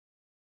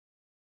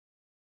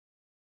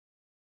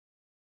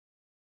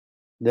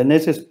The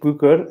next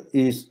speaker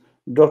is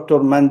Dr.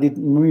 Mandeep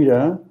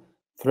Mehra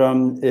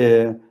from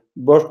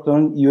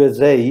Boston,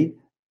 USA,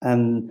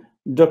 and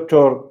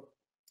Dr.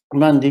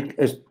 Mandeep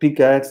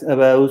speaks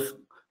about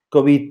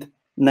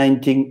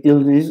COVID-19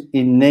 illness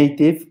in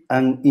native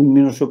and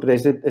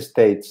immunosuppressed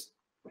states.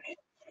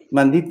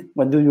 Mandeep,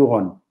 what do you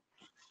want?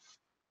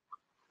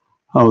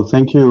 Oh,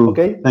 thank you.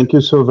 Okay. Thank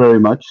you so very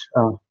much.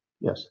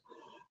 Yes.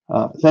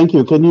 Thank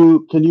you. Can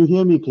you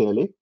hear me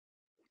clearly?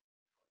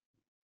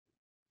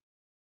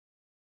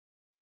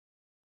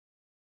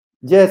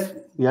 Yes.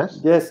 Yes.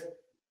 Yes.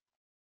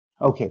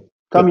 Okay.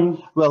 Coming.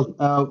 Good.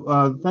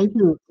 Well, thank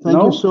you. Thank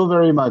No? you so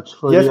very much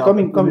for Yes, the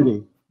coming.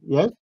 opportunity.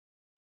 Yes.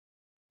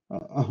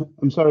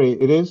 I'm sorry.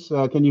 It is.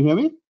 Can you hear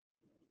me?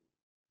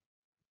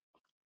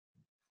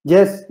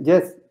 Yes.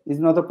 It's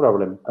not a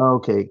problem.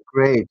 Okay.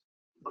 Great.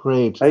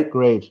 Great.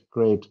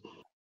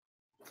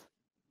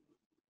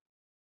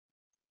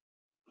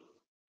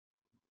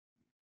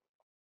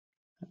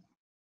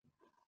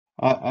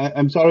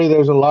 I'm sorry.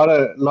 There's a lot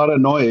of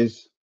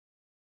noise.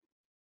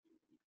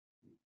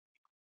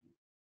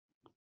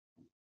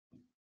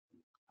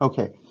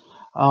 Okay.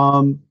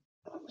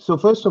 So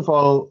first of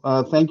all,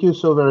 thank you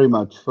so very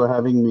much for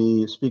having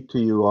me speak to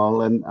you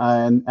all.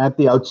 And at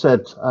the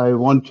outset, I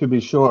want to be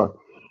sure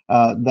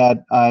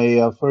that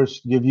I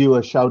first give you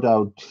a shout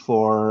out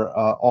for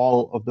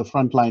all of the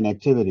frontline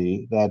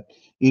activity that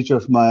each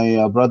of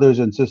my brothers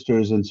and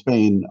sisters in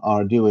Spain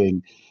are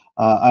doing.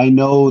 I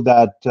know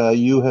that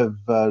you have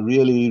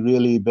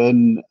really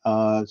been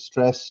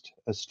stressed,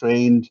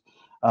 strained,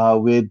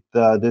 with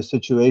this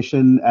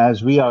situation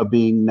as we are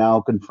being now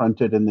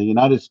confronted in the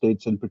United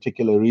States, in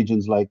particular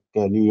regions like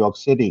New York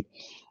City.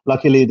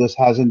 Luckily, this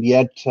hasn't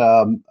yet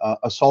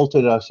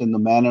assaulted us in the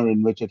manner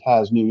in which it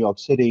has New York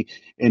City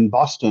in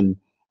Boston.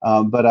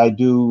 But I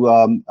do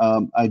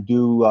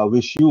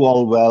wish you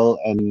all well,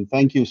 and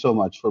thank you so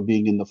much for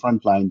being in the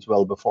front lines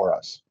well before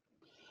us.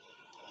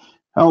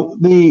 Now,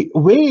 the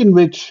way in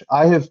which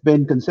I have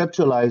been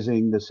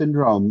conceptualizing the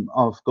syndrome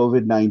of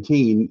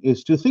COVID-19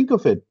 is to think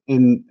of it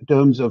in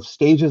terms of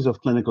stages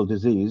of clinical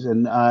disease.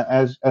 And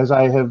as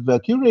I have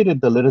curated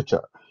the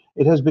literature,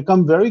 it has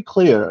become very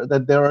clear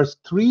that there are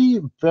three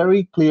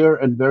very clear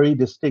and very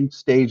distinct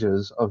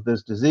stages of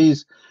this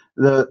disease.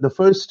 The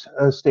first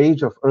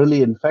stage of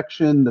early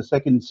infection, the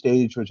second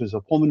stage, which is a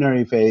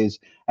pulmonary phase,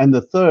 and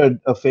the third,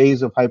 a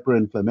phase of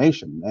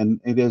hyperinflammation. And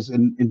it is,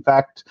 in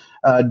fact,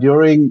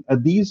 during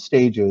these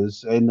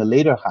stages in the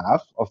later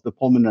half of the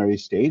pulmonary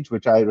stage,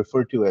 which I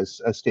refer to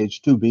as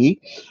stage 2B,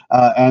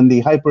 and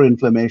the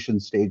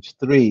hyperinflammation stage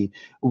 3,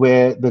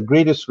 where the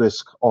greatest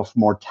risk of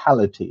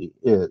mortality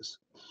is.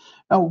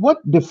 Now,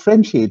 what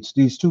differentiates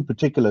these two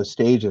particular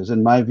stages,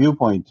 in my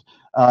viewpoint,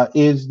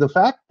 is the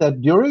fact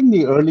that during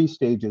the early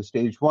stages,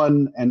 stage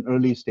 1 and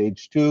early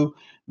stage 2,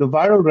 the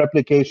viral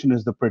replication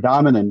is the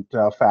predominant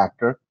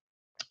factor.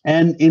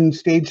 And in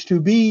stage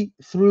 2B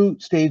through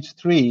stage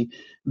 3,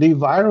 the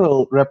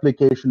viral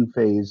replication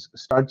phase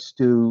starts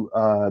to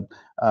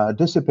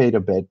dissipate a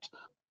bit.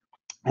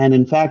 And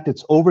in fact,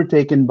 it's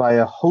overtaken by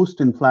a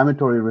host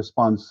inflammatory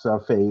response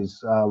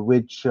phase,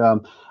 which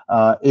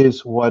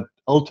is what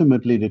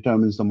ultimately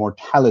determines the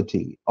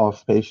mortality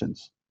of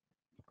patients.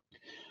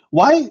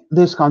 Why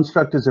this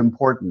construct is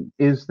important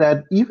is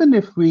that even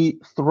if we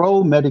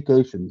throw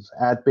medications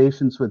at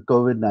patients with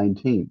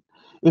COVID-19,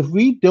 if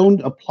we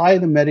don't apply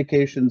the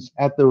medications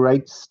at the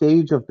right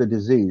stage of the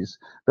disease,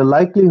 the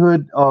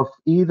likelihood of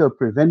either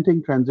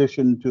preventing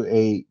transition to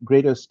a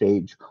greater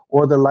stage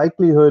or the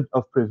likelihood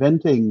of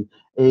preventing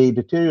a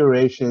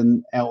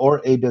deterioration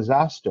or a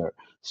disaster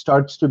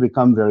starts to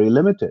become very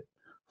limited.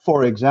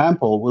 For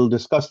example, we'll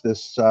discuss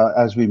this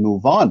as we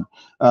move on,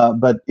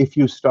 but if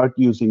you start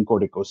using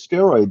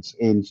corticosteroids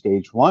in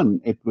stage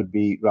 1, it would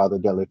be rather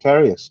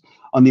deleterious.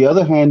 On the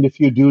other hand, if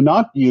you do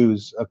not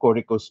use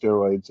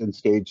corticosteroids in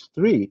stage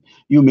 3,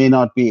 you may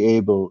not be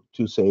able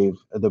to save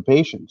the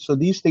patient. So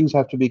these things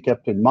have to be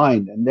kept in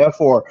mind. And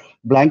therefore,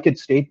 blanket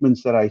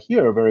statements that I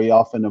hear very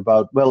often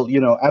about, well,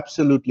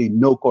 absolutely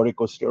no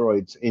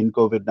corticosteroids in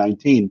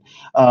COVID-19,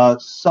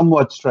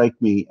 somewhat strike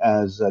me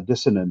as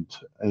dissonant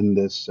in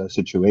this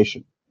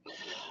situation.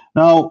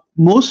 Now,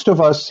 most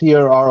of us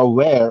here are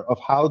aware of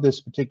how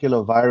this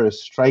particular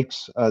virus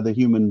strikes the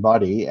human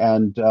body,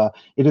 and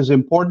it is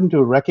important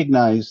to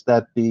recognize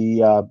that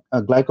the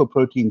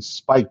glycoprotein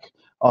spike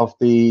of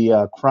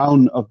the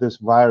crown of this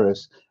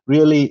virus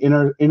really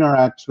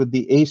interacts with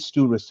the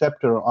ACE2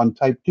 receptor on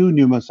type 2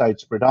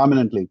 pneumocytes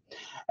predominantly,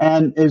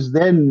 and is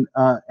then,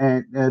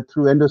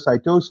 through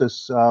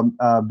endocytosis,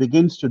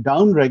 begins to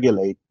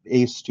downregulate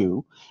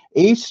ACE2.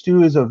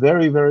 ACE2 is a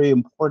very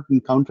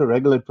important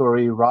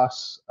counter-regulatory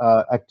ROS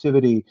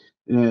activity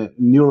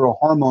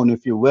neurohormone,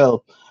 if you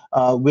will,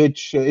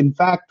 which in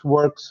fact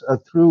works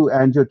through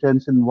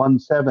angiotensin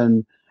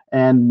 1-7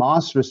 and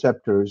MOS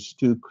receptors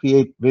to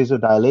create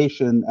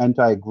vasodilation,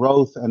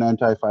 anti-growth, and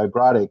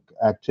anti-fibrotic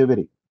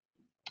activity.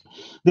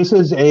 This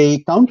is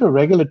a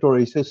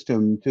counter-regulatory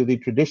system to the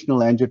traditional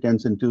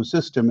angiotensin II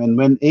system, and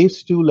when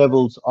ACE2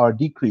 levels are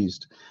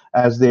decreased,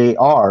 as they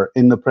are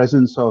in the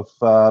presence of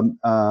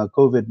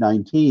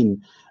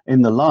COVID-19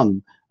 in the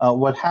lung,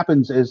 what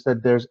happens is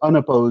that there's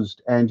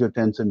unopposed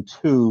angiotensin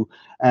II,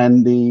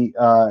 and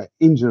the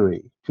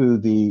injury to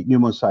the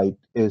pneumocyte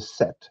is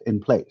set in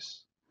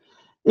place.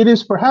 It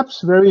is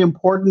perhaps very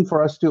important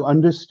for us to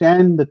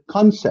understand the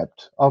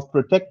concept of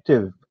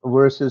protective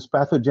versus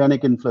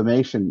pathogenic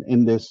inflammation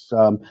in this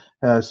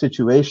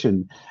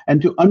situation,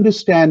 and to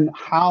understand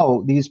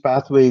how these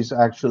pathways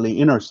actually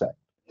intersect.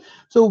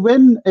 So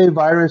when a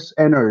virus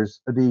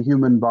enters the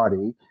human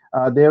body,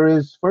 there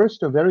is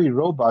first a very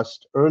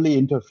robust early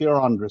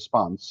interferon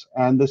response.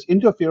 And this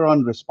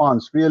interferon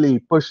response really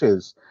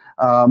pushes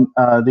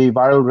the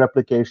viral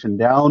replication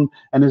down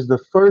and is the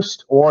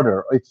first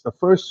order, it's the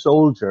first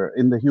soldier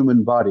in the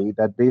human body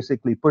that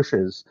basically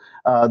pushes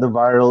the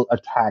viral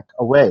attack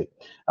away.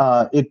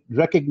 It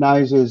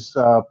recognizes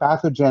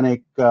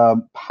pathogenic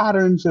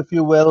patterns, if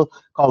you will,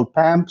 called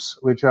PAMPs,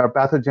 which are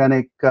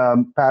pathogenic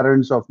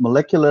patterns of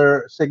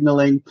molecular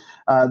signaling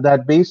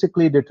that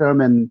basically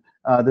determine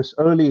this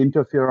early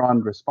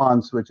interferon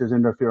response, which is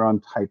interferon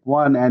type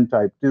 1 and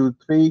type 2,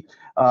 3.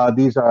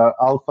 These are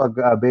alpha,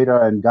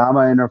 beta, and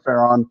gamma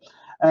interferon.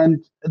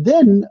 And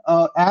then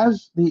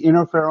as the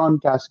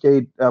interferon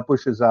cascade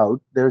pushes out,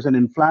 there's an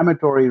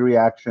inflammatory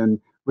reaction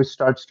which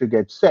starts to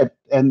get set.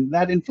 And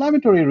that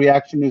inflammatory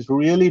reaction is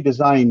really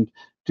designed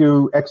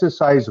to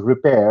exercise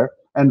repair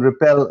and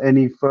repel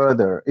any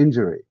further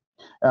injury,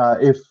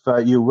 if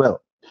you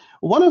will.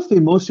 One of the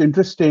most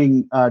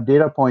interesting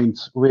data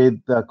points with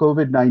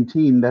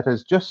COVID-19 that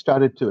has just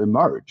started to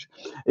emerge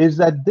is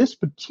that this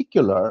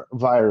particular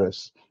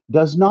virus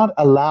does not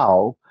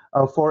allow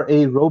for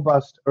a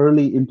robust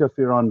early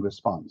interferon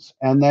response,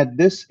 and that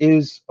this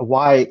is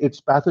why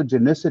its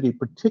pathogenicity,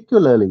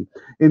 particularly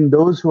in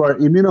those who are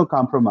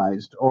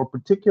immunocompromised or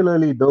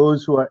particularly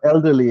those who are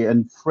elderly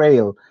and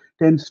frail,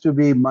 tends to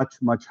be much,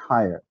 much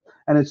higher.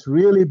 And it's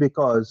really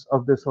because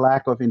of this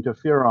lack of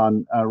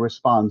interferon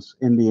response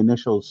in the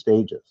initial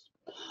stages.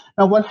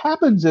 Now, what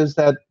happens is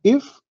that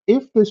if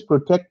this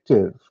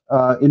protective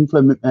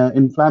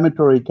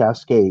inflammatory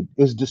cascade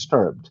is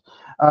disturbed,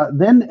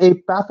 then a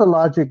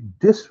pathologic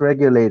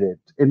dysregulated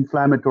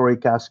inflammatory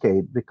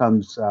cascade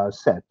becomes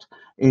set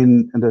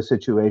in the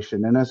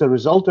situation. And as a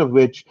result of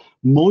which,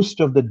 most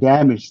of the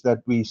damage that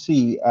we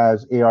see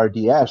as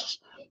ARDS,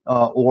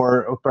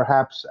 or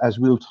perhaps, as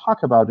we'll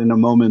talk about in a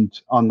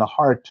moment, on the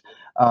heart,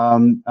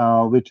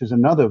 which is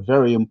another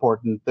very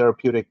important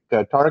therapeutic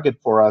target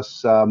for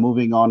us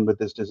moving on with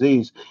this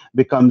disease,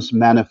 becomes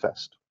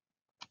manifest.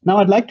 Now,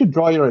 I'd like to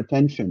draw your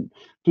attention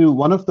to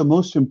one of the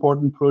most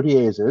important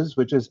proteases,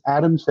 which is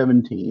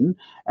ADAM17,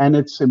 and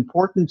its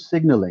important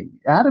signaling.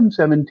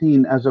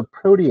 ADAM17 as a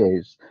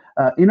protease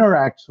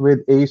interacts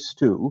with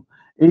ACE2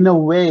 in a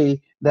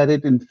way that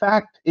it, in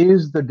fact,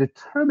 is the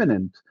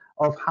determinant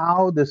of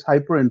how this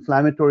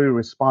hyperinflammatory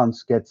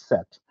response gets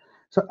set.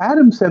 So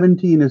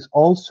ADAM17 is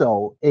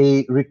also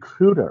a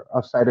recruiter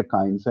of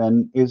cytokines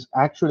and is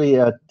actually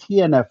a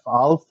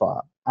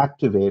TNF-alpha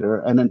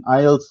activator and an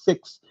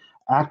IL-6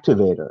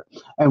 activator.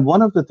 And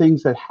one of the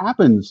things that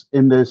happens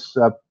in this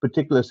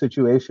particular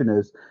situation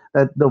is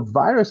that the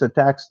virus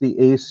attacks the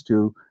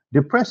ACE2,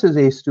 depresses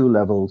ACE2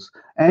 levels.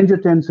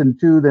 Angiotensin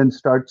II then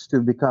starts to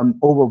become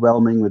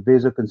overwhelming with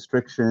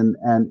vasoconstriction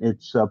and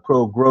its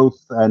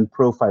pro-growth and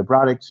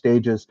pro-fibrotic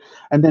stages.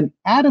 And then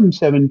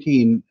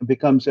ADAM17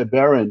 becomes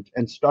aberrant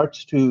and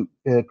starts to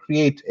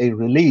create a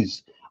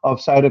release of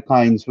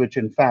cytokines, which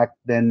in fact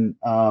then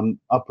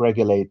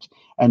upregulate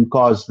and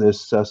cause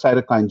this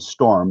cytokine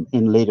storm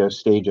in later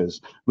stages,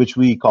 which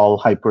we call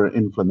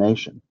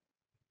hyperinflammation.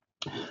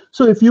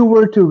 So if you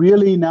were to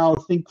really now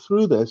think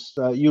through this,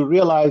 you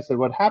realize that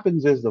what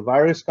happens is the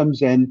virus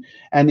comes in,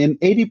 and in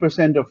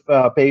 80%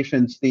 of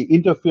patients, the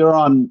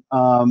interferon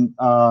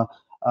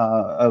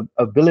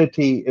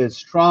ability is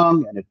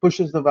strong and it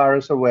pushes the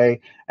virus away.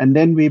 And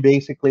then we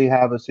basically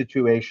have a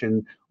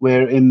situation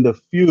where in the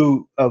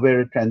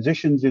where it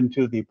transitions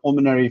into the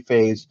pulmonary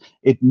phase,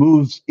 it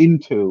moves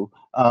into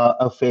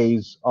a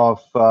phase of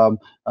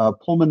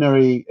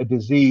pulmonary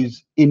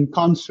disease in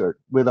concert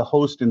with a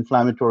host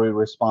inflammatory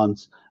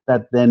response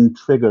that then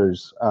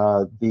triggers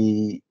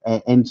the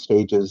end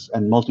stages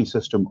and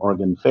multisystem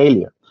organ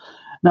failure.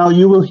 Now,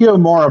 you will hear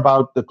more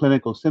about the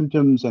clinical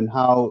symptoms and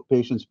how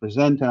patients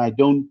present, and I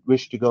don't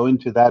wish to go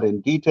into that in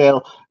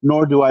detail,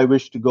 nor do I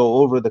wish to go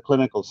over the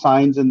clinical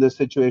signs in this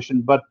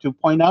situation, but to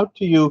point out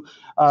to you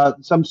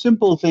some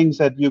simple things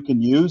that you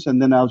can use, and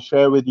then I'll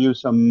share with you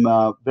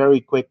some very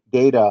quick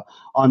data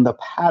on the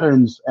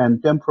patterns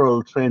and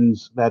temporal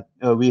trends that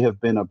we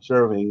have been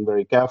observing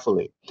very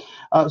carefully.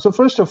 So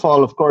first of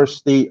all, of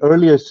course, the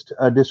earliest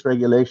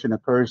dysregulation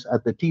occurs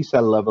at the T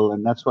cell level,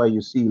 and that's why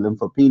you see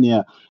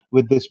lymphopenia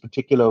with this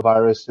particular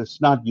virus.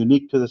 It's not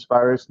unique to this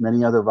virus.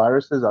 Many other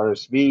viruses,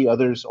 RSV,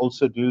 others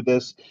also do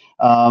this.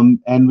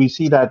 And we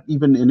see that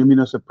even in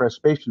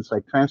immunosuppressed patients,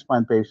 like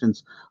transplant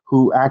patients,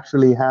 who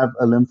actually have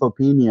a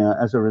lymphopenia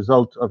as a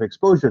result of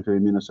exposure to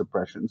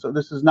immunosuppression. So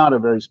this is not a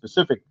very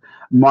specific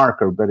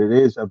marker, but it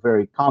is a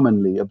very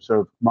commonly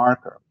observed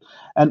marker.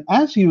 And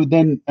as you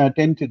then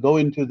tend to go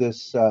into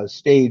this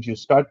stage, you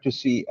start to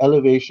see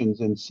elevations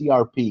in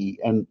CRP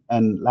and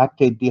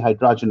lactate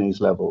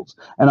dehydrogenase levels,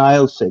 and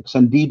IL-6,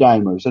 and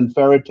D-dimers, and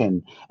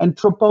ferritin, and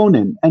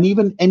troponin, and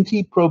even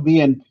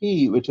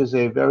NT-proBNP, which is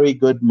a very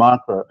good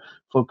marker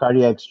for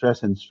cardiac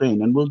stress and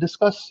strain. And we'll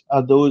discuss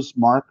those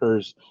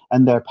markers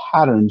and their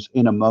patterns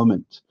in a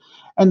moment.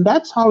 And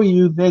that's how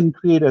you then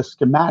create a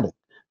schematic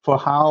for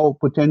how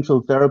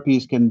potential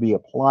therapies can be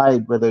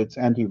applied, whether it's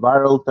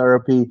antiviral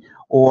therapy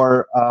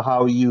or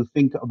how you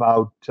think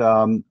about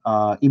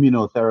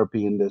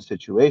immunotherapy in this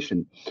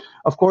situation.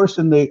 Of course,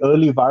 in the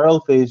early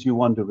viral phase, you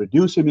want to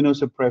reduce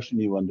immunosuppression,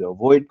 you want to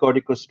avoid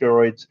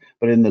corticosteroids,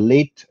 but in the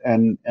late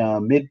and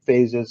mid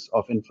phases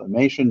of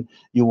inflammation,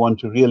 you want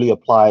to really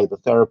apply the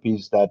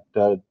therapies that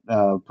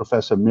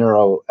Professor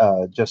Mehra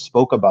just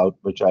spoke about,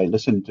 which I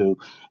listened to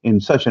in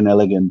such an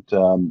elegant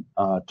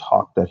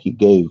talk that he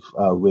gave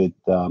with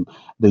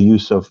the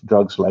use of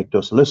drugs like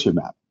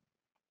tocilizumab.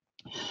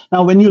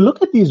 Now, when you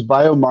look at these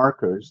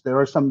biomarkers, there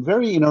are some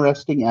very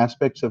interesting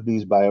aspects of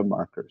these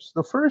biomarkers.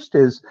 The first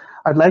is,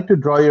 I'd like to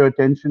draw your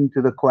attention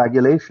to the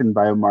coagulation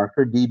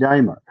biomarker,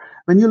 D-dimer.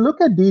 When you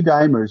look at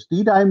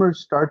D-dimers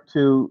start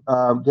to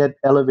get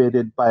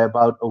elevated by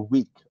about a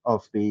week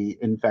of the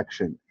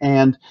infection.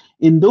 And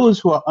in those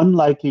who are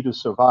unlikely to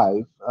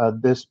survive,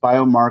 this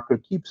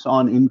biomarker keeps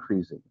on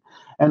increasing.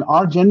 And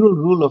our general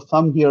rule of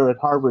thumb here at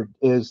Harvard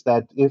is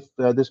that if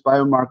this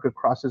biomarker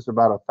crosses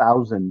about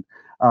 1,000,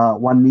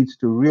 one needs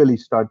to really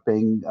start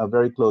paying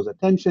very close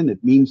attention.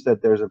 It means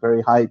that there's a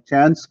very high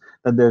chance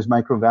that there's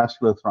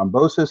microvascular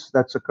thrombosis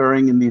that's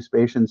occurring in these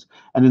patients.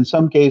 And in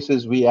some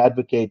cases, we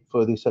advocate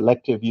for the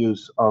selective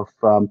use of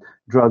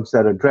drugs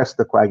that address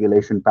the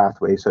coagulation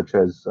pathway, such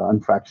as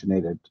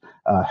unfractionated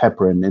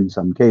heparin in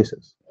some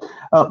cases.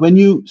 When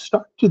you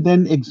start to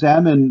then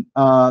examine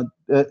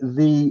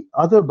the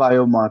other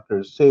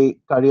biomarkers, say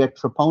cardiac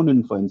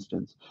troponin, for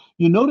instance,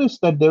 you notice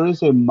that there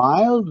is a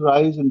mild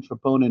rise in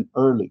troponin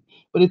early,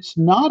 but it's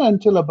not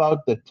until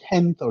about the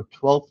 10th or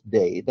 12th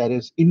day, that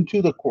is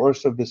into the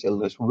course of this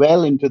illness,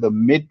 well into the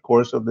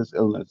mid-course of this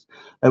illness,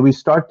 that we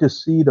start to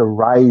see the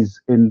rise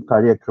in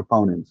cardiac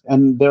troponins.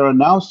 And there are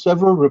now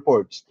several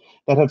reports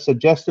that have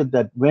suggested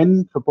that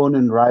when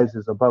troponin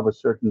rises above a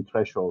certain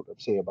threshold, of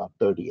say about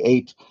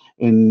 38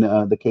 in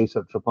the case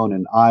of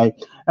troponin I,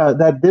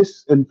 that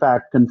this in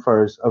fact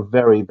confers a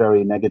very,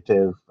 very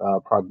negative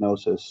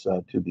prognosis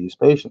to these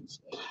patients.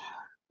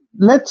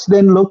 Let's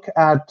then look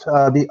at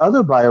the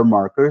other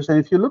biomarkers. And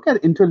if you look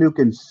at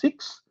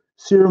interleukin-6,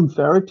 serum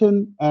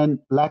ferritin, and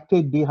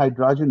lactate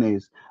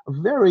dehydrogenase, a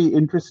very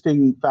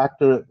interesting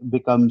factor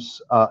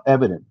becomes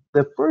evident.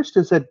 The first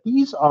is that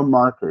these are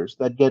markers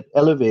that get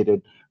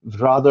elevated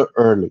rather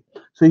early.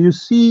 So you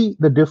see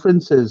the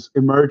differences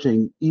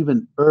emerging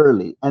even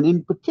early. And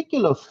in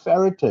particular,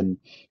 ferritin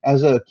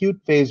as an acute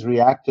phase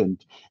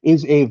reactant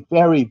is a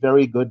very,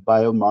 very good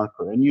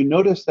biomarker. And you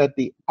notice that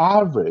the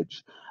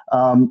average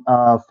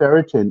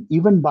ferritin,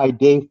 even by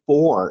day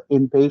 4,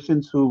 in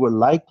patients who were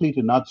likely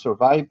to not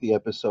survive the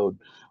episode,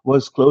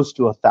 was close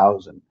to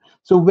 1,000.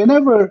 So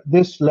whenever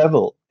this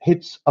level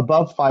hits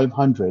above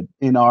 500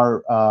 in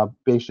our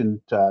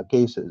patient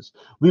cases,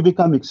 we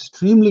become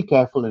extremely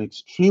careful and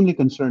extremely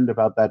concerned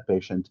about that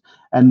patient,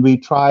 and we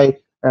try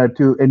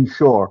to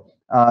ensure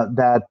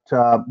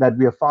that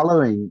we are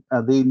following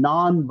the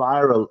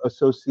non-viral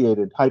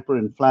associated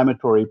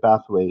hyperinflammatory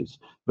pathways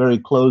very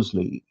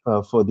closely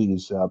for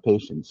these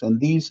patients. And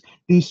these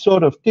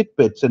sort of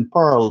tidbits and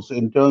pearls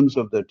in terms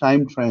of the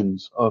time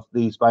trends of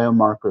these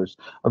biomarkers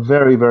are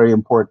very, very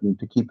important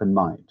to keep in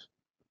mind.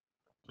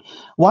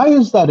 Why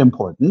is that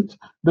important?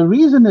 The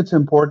reason it's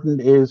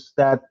important is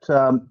that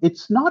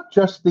it's not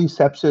just the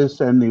sepsis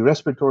and the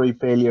respiratory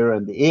failure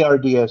and the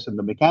ARDS and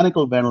the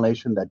mechanical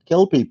ventilation that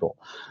kill people.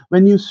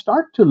 When you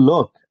start to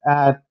look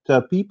at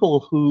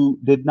people who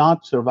did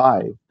not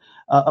survive,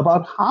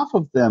 about half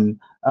of them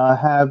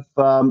have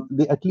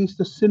at least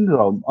the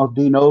syndrome of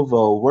de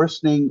novo,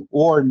 worsening,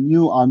 or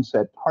new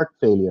onset heart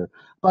failure,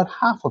 about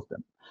half of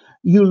them.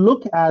 You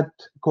look at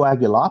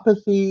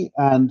coagulopathy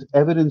and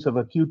evidence of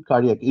acute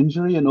cardiac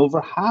injury, and over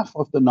half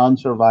of the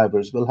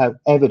non-survivors will have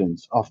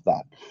evidence of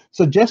that,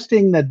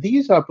 suggesting that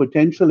these are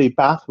potentially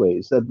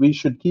pathways that we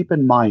should keep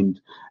in mind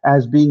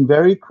as being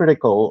very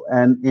critical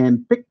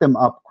and pick them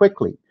up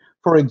quickly.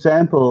 For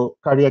example,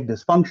 cardiac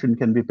dysfunction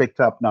can be picked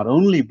up not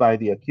only by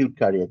the acute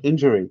cardiac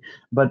injury,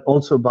 but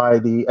also by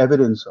the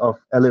evidence of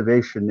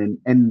elevation in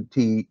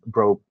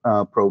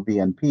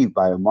NT-proBNP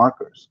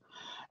biomarkers.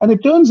 And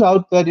it turns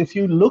out that if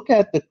you look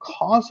at the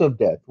cause of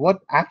death,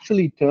 what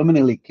actually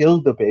terminally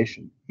killed the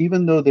patient,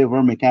 even though they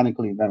were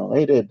mechanically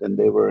ventilated and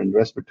they were in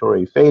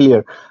respiratory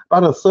failure,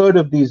 about a third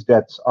of these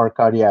deaths are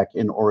cardiac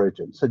in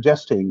origin,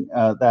 suggesting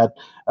that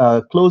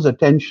close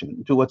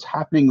attention to what's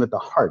happening with the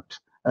heart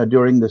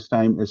during this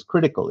time is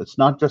critical. It's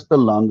not just the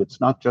lung, it's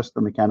not just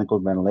the mechanical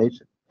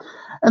ventilation.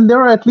 And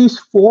there are at least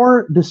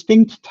four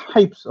distinct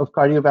types of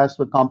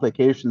cardiovascular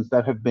complications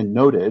that have been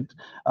noted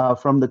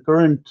from the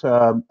current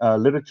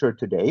literature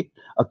to date: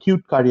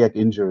 acute cardiac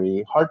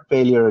injury, heart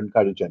failure and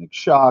cardiogenic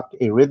shock,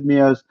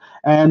 arrhythmias,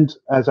 and,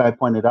 as I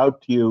pointed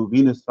out to you,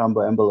 venous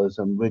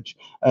thromboembolism, which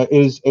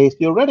is a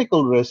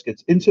theoretical risk.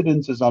 Its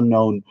incidence is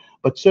unknown,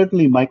 but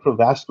certainly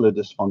microvascular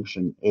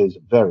dysfunction is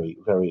very,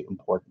 very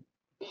important.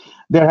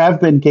 There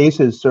have been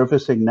cases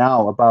surfacing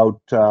now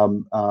about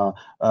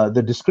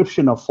the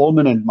description of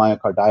fulminant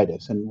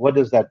myocarditis and what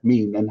does that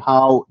mean and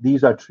how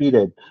these are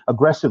treated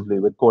aggressively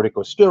with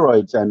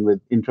corticosteroids and with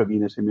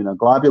intravenous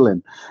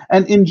immunoglobulin.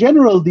 And in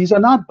general, these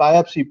are not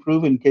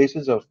biopsy-proven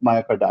cases of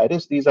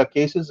myocarditis. These are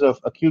cases of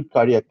acute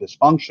cardiac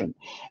dysfunction.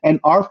 And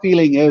our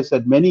feeling is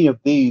that many of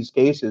these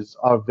cases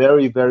are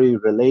very, very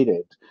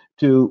related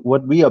to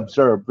what we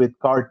observed with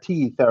CAR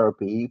T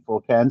therapy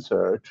for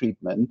cancer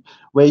treatment,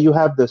 where you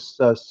have this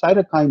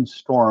cytokine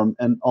storm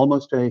and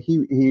almost a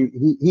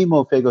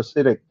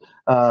hemophagocytic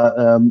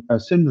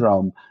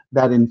syndrome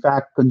that in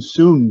fact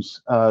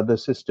consumes the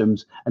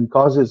systems and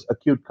causes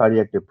acute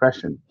cardiac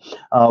depression.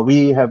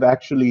 We have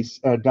actually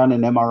done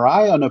an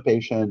MRI on a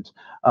patient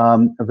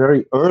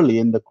very early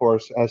in the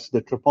course as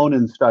the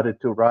troponin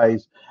started to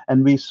rise,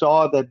 and we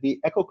saw that the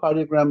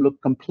echocardiogram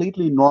looked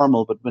completely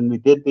normal, but when we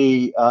did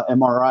the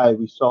MRI,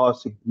 we saw a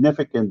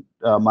significant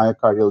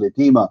myocardial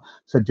edema,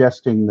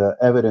 suggesting the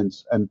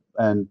evidence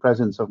and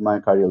presence of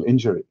myocardial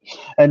injury.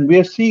 And we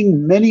are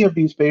seeing many of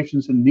these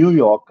patients in New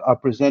York are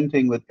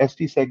presenting with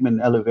ST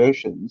segment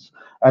elevations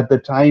at the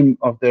time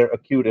of their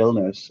acute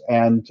illness,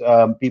 and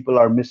people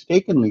are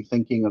mistakenly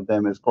thinking of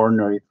them as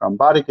coronary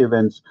thrombotic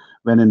events,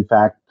 when in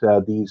fact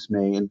these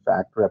may in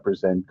fact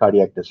represent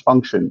cardiac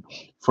dysfunction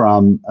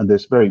from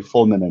this very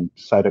fulminant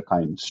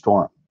cytokine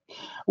storm.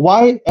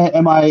 Why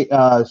am I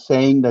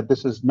saying that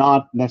this is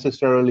not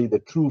necessarily the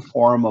true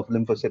form of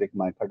lymphocytic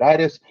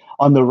myocarditis?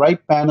 On the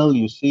right panel,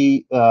 you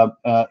see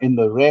in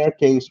the rare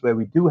case where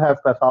we do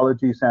have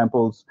pathology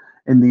samples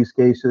in these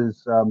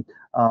cases,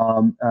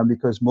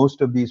 because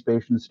most of these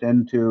patients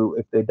tend to,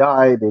 if they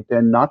die, they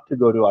tend not to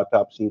go to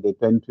autopsy. They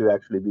tend to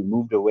actually be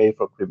moved away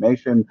for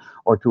cremation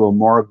or to a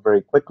morgue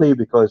very quickly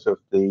because of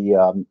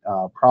the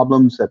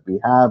problems that we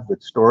have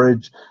with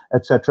storage,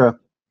 etc.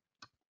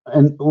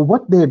 And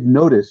what they've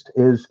noticed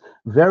is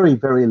very,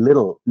 very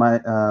little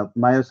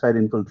myocyte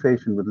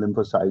infiltration with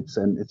lymphocytes,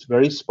 and it's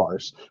very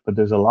sparse, but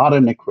there's a lot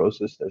of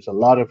necrosis, there's a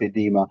lot of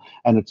edema,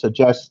 and it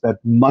suggests that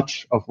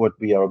much of what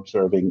we are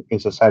observing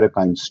is a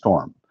cytokine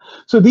storm.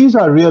 So these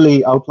are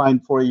really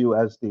outlined for you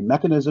as the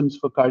mechanisms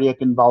for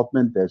cardiac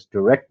involvement. There's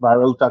direct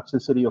viral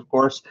toxicity, of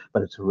course,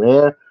 but it's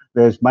rare.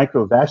 There's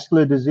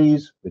microvascular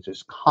disease, which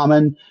is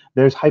common.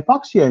 There's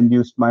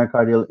hypoxia-induced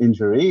myocardial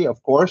injury,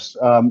 of course,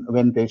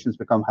 when patients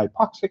become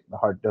hypoxic, the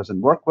heart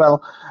doesn't work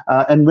well.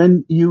 And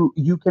when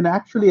you can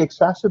actually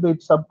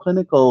exacerbate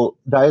subclinical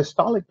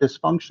diastolic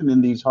dysfunction in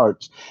these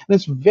hearts. And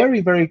it's very,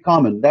 very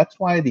common. That's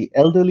why the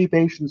elderly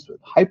patients with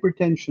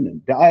hypertension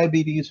and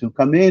diabetes who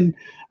come in,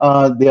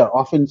 they are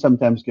often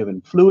sometimes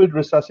given fluid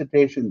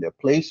resuscitation. They're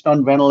placed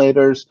on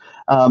ventilators,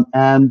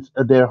 and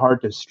their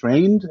heart is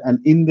strained.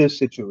 And in this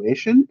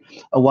situation,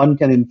 one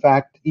can, in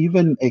fact,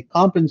 even a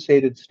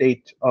compensated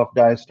state of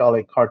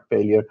diastolic heart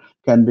failure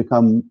can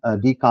become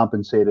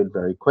decompensated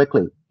very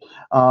quickly.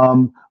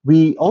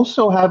 We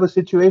also have a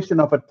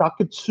situation of a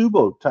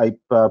Takotsubo type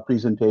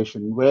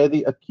presentation where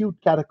the acute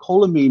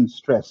catecholamine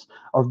stress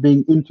of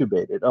being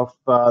intubated, of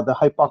the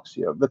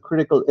hypoxia, of the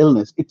critical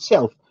illness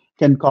itself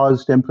can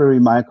cause temporary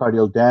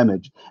myocardial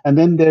damage. And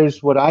then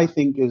there's what I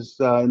think is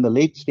in the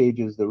late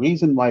stages, the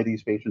reason why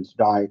these patients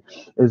die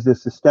is the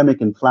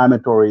systemic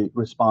inflammatory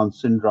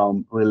response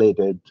syndrome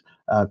related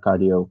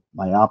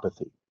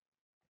cardiomyopathy.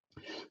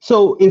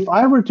 So if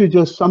I were to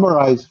just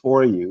summarize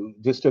for you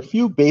just a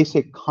few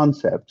basic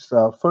concepts,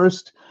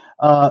 first,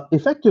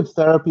 effective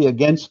therapy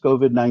against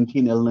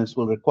COVID-19 illness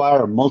will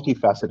require a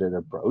multifaceted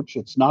approach.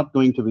 It's not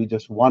going to be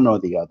just one or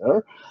the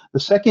other.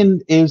 The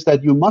second is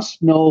that you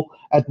must know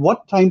at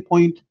what time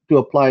point to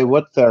apply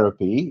what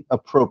therapy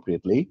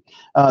appropriately.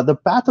 The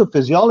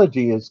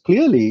pathophysiology is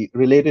clearly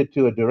related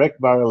to a direct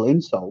viral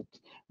insult,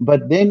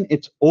 but then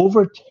it's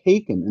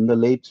overtaken in the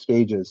late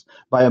stages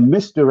by a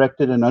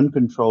misdirected and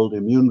uncontrolled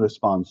immune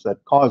response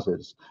that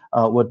causes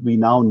what we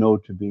now know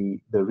to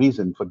be the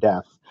reason for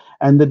death.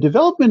 And the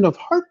development of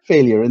heart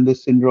failure in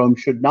this syndrome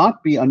should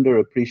not be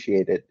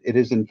underappreciated. It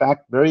is, in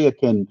fact, very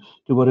akin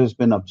to what has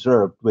been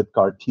observed with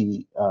CAR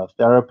T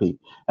therapy.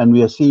 And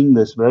we are seeing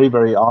this very,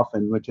 very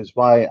often, which is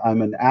why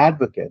I'm an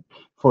advocate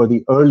for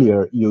the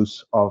earlier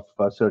use of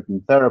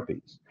certain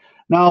therapies.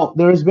 Now,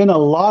 there has been a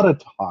lot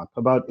of talk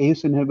about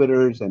ACE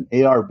inhibitors and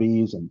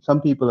ARBs, and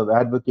some people have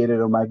advocated,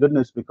 oh my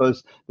goodness,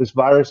 because this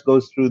virus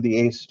goes through the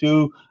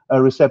ACE2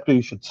 receptor,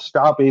 you should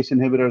stop ACE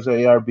inhibitors or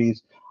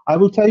ARBs. I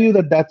will tell you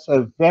that that's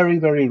a very,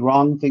 very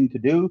wrong thing to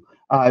do.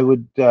 I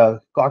would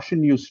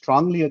caution you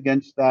strongly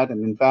against that.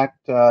 And in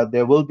fact,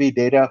 there will be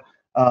data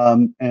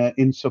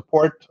in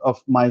support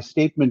of my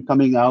statement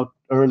coming out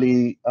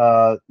early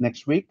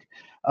next week.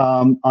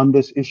 on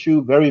this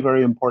issue. Very,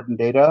 very important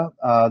data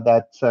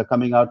that's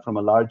coming out from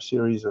a large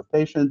series of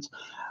patients.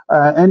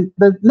 And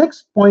the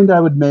next point I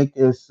would make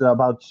is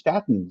about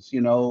statins.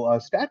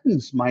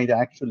 Statins might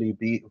actually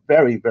be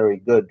very, very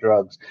good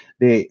drugs.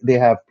 They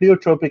have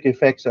pleiotropic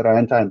effects that are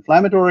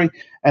anti-inflammatory,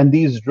 and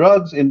these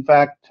drugs, in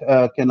fact,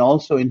 can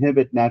also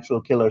inhibit natural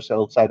killer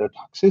cell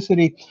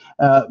cytotoxicity,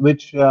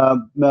 which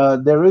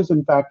there is,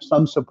 in fact,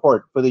 some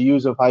support for the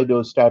use of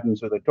high-dose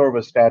statins with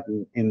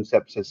atorvastatin in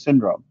sepsis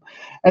syndrome.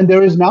 And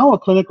there is now a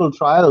clinical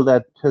trial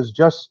that has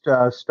just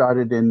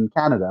started in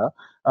Canada,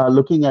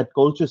 looking at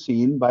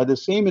colchicine by the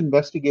same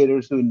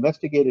investigators who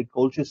investigated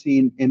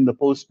colchicine in the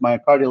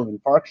post-myocardial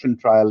infarction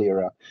trial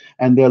era.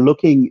 And they're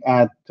looking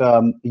at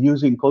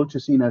using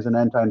colchicine as an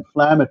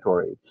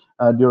anti-inflammatory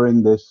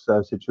during this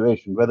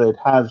situation. Whether it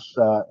has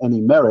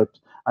any merit,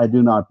 I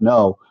do not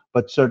know.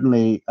 But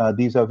certainly,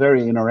 these are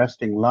very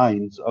interesting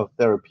lines of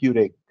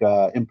therapeutic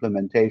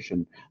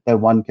implementation that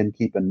one can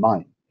keep in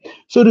mind.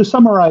 So to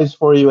summarize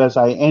for you as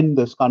I end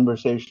this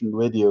conversation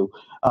with you,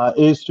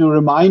 is to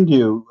remind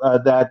you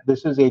that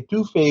this is a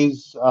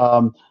two-phase,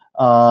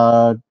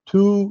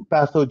 two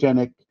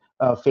pathogenic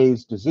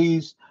phase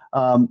disease.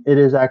 It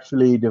is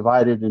actually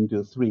divided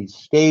into 3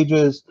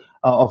 stages,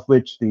 of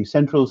which the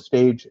central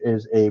stage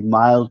is a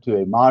mild to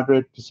a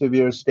moderate to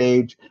severe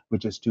stage,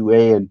 which is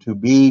 2A and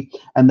 2B,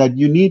 and that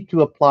you need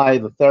to apply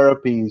the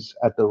therapies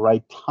at the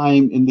right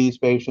time in these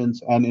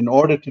patients. And in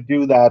order to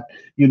do that,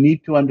 you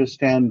need to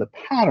understand the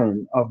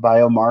pattern of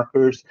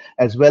biomarkers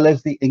as well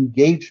as the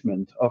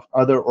engagement of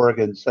other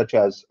organs such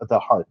as the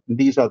heart. And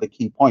these are the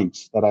key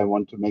points that I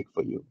want to make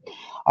for you.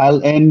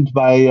 I'll end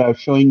by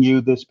showing you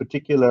this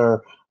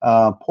particular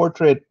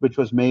portrait, which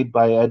was made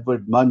by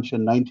Edward Munch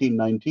in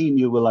 1919.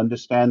 You will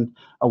understand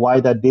why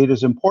that date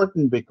is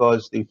important,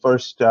 because the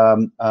first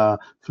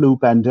flu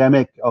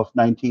pandemic of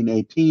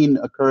 1918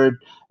 occurred.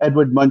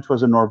 Edward Munch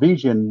was a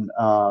Norwegian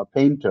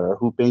painter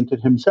who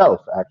painted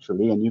himself,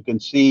 actually, and you can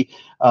see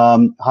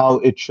how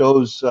it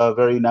shows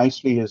very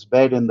nicely his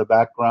bed in the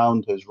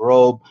background, his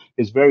robe,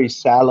 his very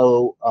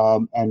sallow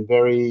and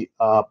very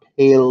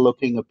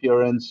pale-looking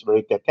appearance,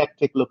 very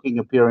cachectic-looking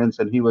appearance,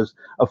 and he was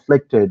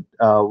afflicted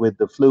with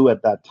the flu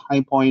at that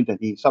time point, and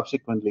he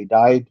subsequently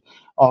died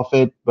of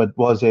it, but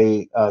was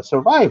a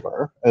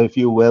survivor, if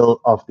you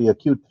will, of the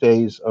acute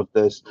phase of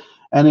this.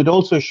 And it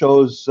also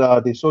shows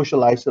the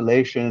social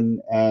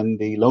isolation and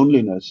the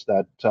loneliness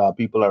that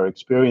people are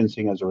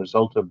experiencing as a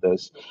result of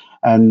this.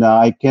 And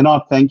I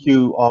cannot thank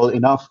you all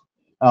enough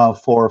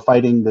for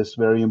fighting this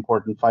very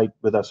important fight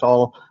with us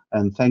all.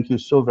 And thank you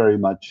so very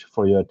much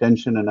for your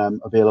attention, and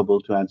I'm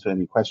available to answer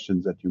any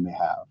questions that you may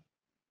have.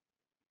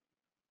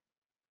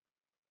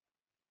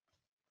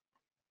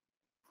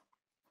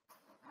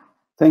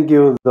 Thank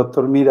you,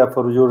 Dr. Mehra,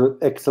 for your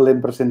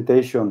excellent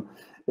presentation.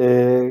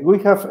 We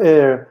have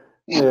a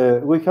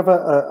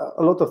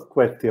lot of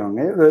questions.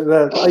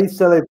 I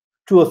select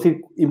 2 or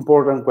 3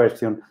 important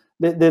questions.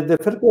 The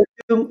first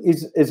question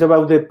is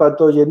about the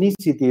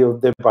pathogenicity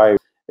of the virus.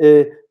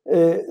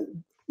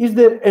 Is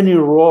there any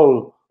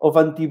role of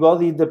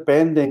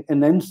antibody-dependent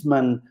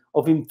enhancement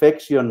of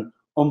infection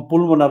on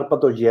pulmonary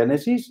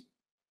pathogenesis,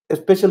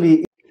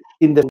 especially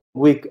in the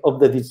week of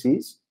the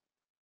disease?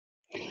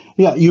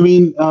 Yeah, you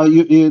mean,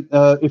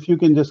 if you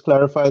can just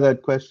clarify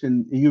that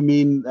question, you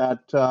mean that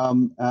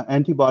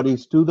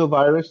antibodies to the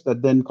virus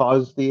that then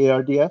cause the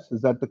ARDS?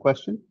 Is that the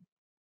question?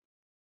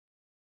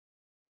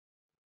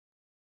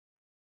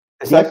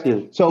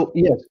 Exactly. Yes. So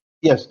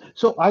yes.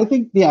 So I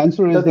think the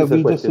answer is that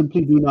we just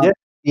simply do not.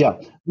 Yeah,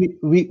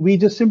 we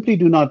just simply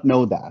do not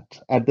know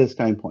that at this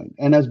time point.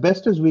 And as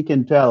best as we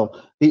can tell,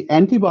 the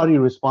antibody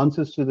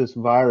responses to this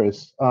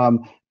virus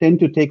tend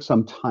to take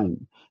some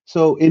time.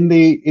 So in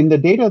the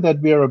data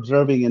that we are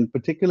observing, and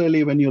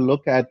particularly when you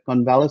look at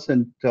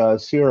convalescent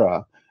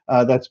sera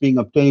that's being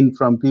obtained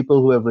from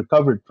people who have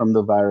recovered from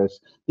the virus,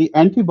 the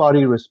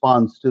antibody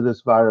response to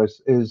this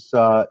virus is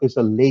a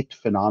late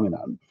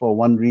phenomenon for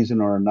one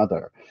reason or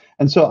another.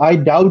 And so I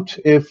doubt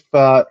if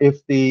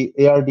the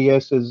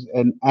ARDS is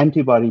an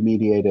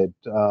antibody-mediated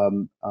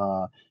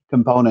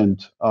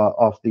component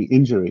of the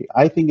injury.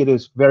 I think it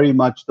is very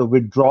much the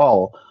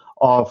withdrawal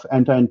of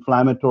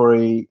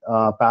anti-inflammatory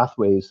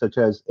pathways such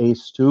as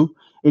ACE2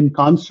 in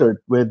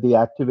concert with the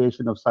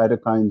activation of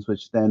cytokines,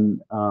 which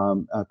then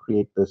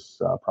create this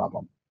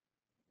problem.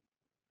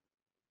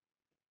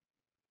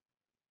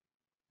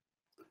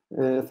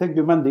 Thank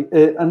you, Mandeep.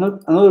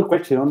 Another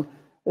question.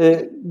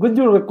 Would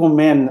you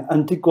recommend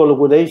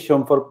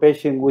anticoagulation for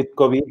patients with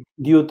COVID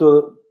due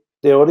to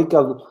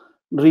theoretical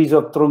risk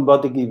of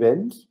thrombotic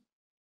events?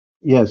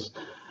 Yes.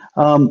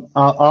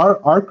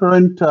 Our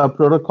current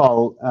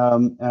protocol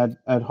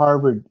at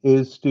Harvard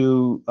is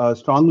to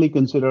strongly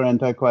consider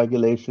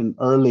anticoagulation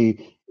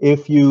early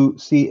if you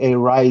see a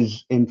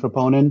rise in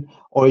troponin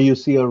or you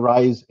see a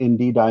rise in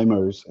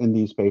D-dimers in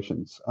these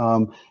patients.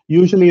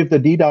 Usually if the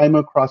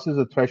D-dimer crosses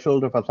a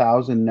threshold of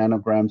 1,000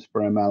 nanograms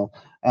per ml,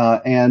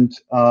 and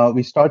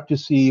we start to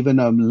see even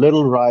a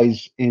little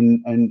rise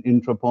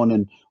in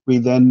troponin, we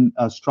then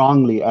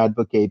strongly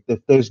advocate that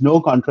if there's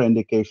no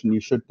contraindication, you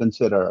should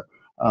consider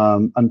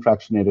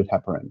unfractionated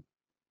heparin.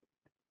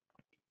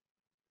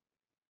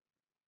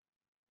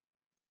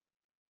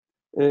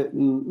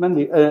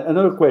 Mandy,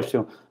 another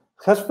question.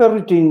 Has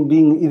ferritin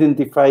been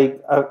identified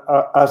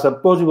as a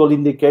possible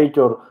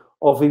indicator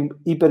of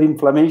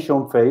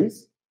hyperinflammation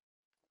phase?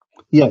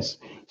 Yes.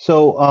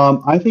 So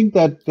I think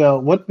that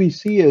what we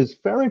see is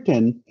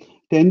ferritin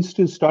tends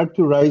to start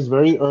to rise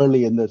very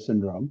early in the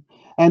syndrome.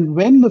 And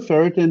when the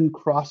ferritin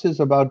crosses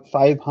about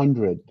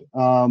 500,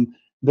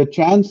 the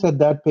chance that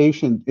that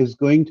patient is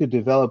going to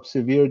develop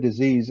severe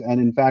disease and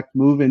in fact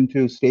move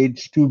into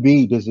stage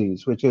 2B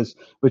disease, which is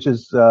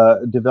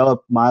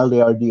develop mild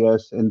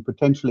ARDS and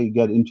potentially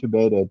get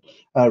intubated,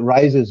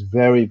 rises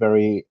very,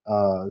 very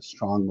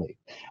strongly.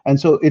 And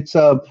so it's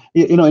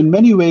in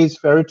many ways,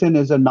 ferritin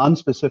is a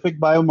non-specific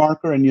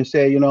biomarker, and you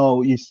say,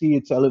 you see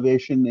its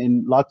elevation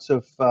in lots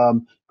of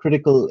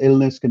critical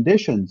illness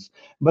conditions.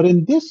 But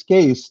in this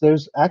case,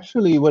 there's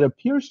actually what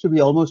appears to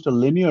be almost a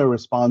linear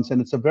response, and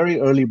it's a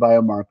very early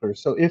biomarker.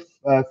 So if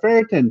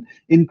ferritin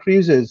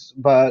increases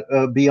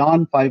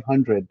beyond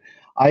 500,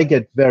 I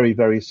get very,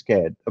 very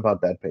scared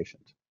about that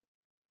patient.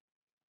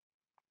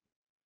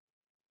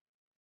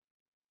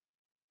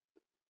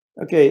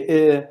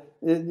 Okay,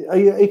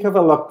 I have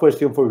a last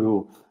question for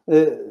you.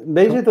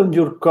 Based on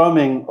your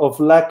comment of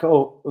lack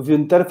of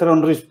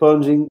interferon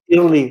response in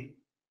early,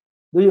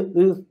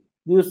 do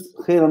you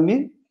hear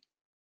me?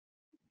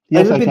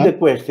 Yes, I repeat the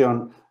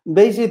question.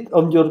 Based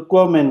on your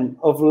comment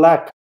of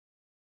lack,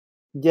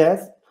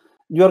 yes,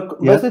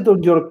 based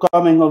on your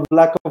comment of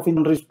lack of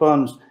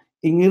response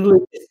in early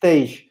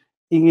stage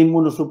in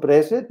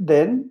immunosuppressed,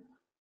 then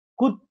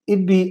could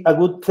it be a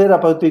good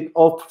therapeutic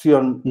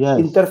option,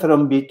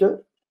 interferon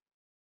beta?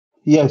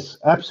 Yes,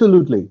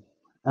 absolutely.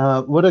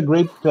 What a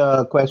great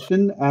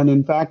question. And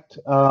in fact,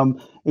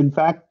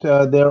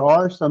 there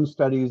are some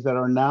studies that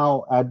are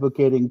now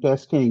advocating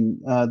testing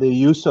the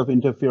use of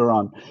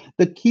interferon.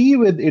 The key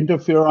with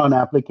interferon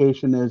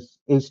application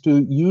is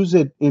to use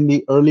it in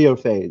the earlier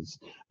phase,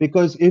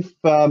 because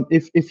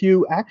if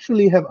you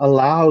actually have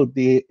allowed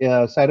the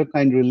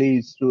cytokine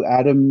release through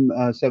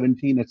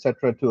ADAM17,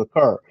 etc., to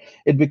occur,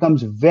 it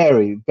becomes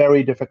very,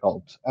 very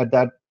difficult at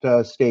that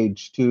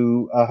stage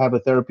to have a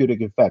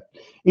therapeutic effect.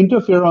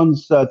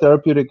 Interferon's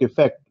therapeutic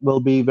effect will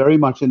be very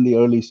much in the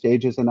early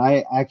stages, and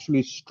I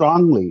actually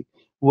strongly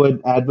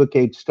would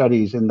advocate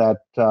studies in that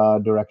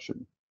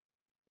direction.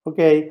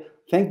 Okay,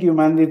 thank you,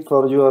 Mandeep,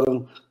 for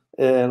your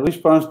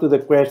response to the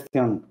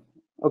question.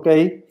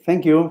 Okay,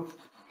 thank you.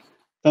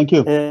 Thank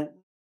you.